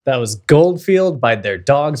That was Goldfield by Their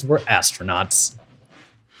Dogs Were Astronauts.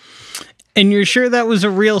 And you're sure that was a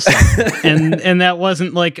real song and that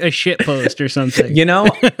wasn't like a shit post or something? You know,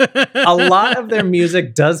 a lot of their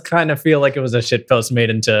music does kind of feel like it was a shit post made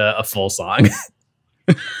into a full song.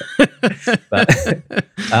 But,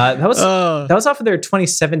 that was off of their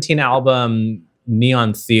 2017 album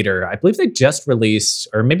Neon Theater. I believe they just released,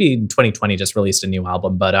 or maybe in 2020 just released a new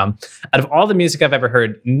album. But out of all the music I've ever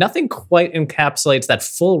heard, nothing quite encapsulates that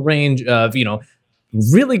full range of,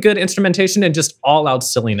 really good instrumentation and just all out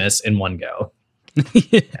silliness in one go.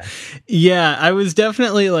 Yeah, I was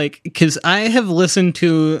definitely like, because I have listened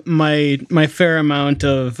to my fair amount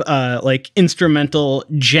of like instrumental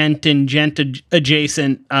gent and gent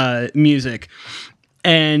adjacent music.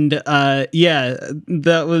 And yeah,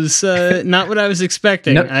 that was not what I was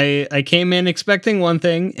expecting. Nope. I came in expecting one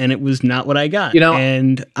thing, and it was not what I got.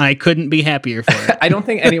 And I couldn't be happier for it. I don't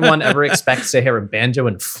think anyone ever expects to hear a banjo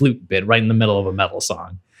and flute bit right in the middle of a metal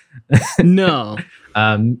song. No.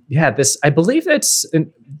 I believe it's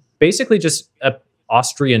basically just a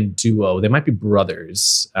Austrian duo. They might be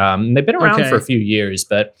brothers. They've been around for a few years,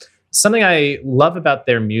 but something I love about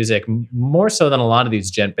their music, more so than a lot of these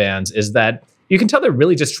gent bands, is that you can tell they're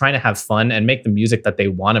really just trying to have fun and make the music that they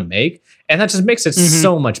want to make. And that just makes it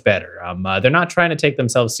so much better. They're not trying to take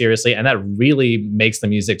themselves seriously. And that really makes the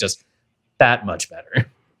music just that much better.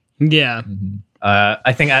 Yeah.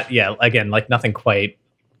 I think, again, like nothing quite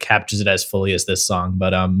captures it as fully as this song.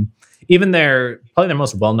 But even probably their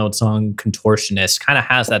most well-known song, Contortionist, kind of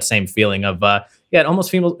has that same feeling of, it almost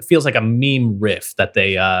feels like a meme riff that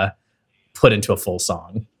they put into a full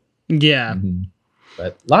song. Yeah.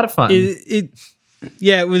 But a lot of fun. It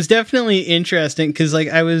was definitely interesting because like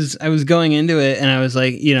I was going into it and I was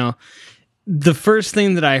like, the first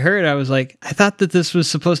thing that I heard, I was like, I thought that this was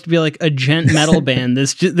supposed to be like a gent metal band.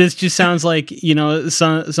 This just sounds like,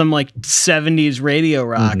 some like 70s radio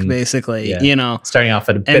rock, basically, Starting off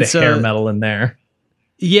at a bit of hair metal in there.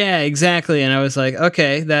 Yeah, exactly. And I was like,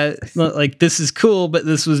 okay, that like this is cool, but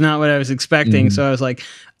this was not what I was expecting. So I was like,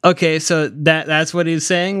 okay, so that's what he's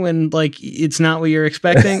saying when like it's not what you're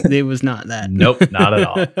expecting. It was not that. Nope, not at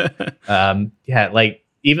all. Like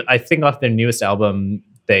even I think off their newest album,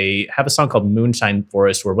 they have a song called Moonshine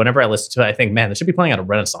Forest, where whenever I listen to it, I think, man, this should be playing at a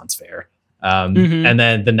Renaissance fair. And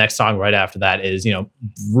then the next song right after that is,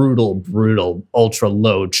 brutal, ultra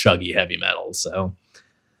low, chuggy heavy metal. So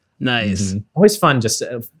nice. Always fun. Just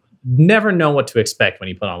never know what to expect when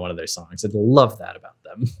you put on one of their songs. I love that about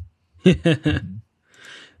them.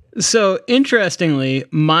 So interestingly,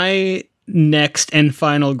 my next and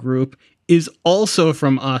final group is also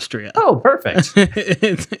from Austria. Oh, perfect.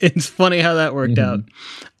 It's funny how that worked out.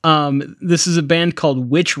 This is a band called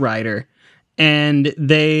Witch Rider, and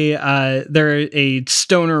they're a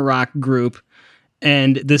stoner rock group,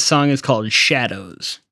 and this song is called Shadows.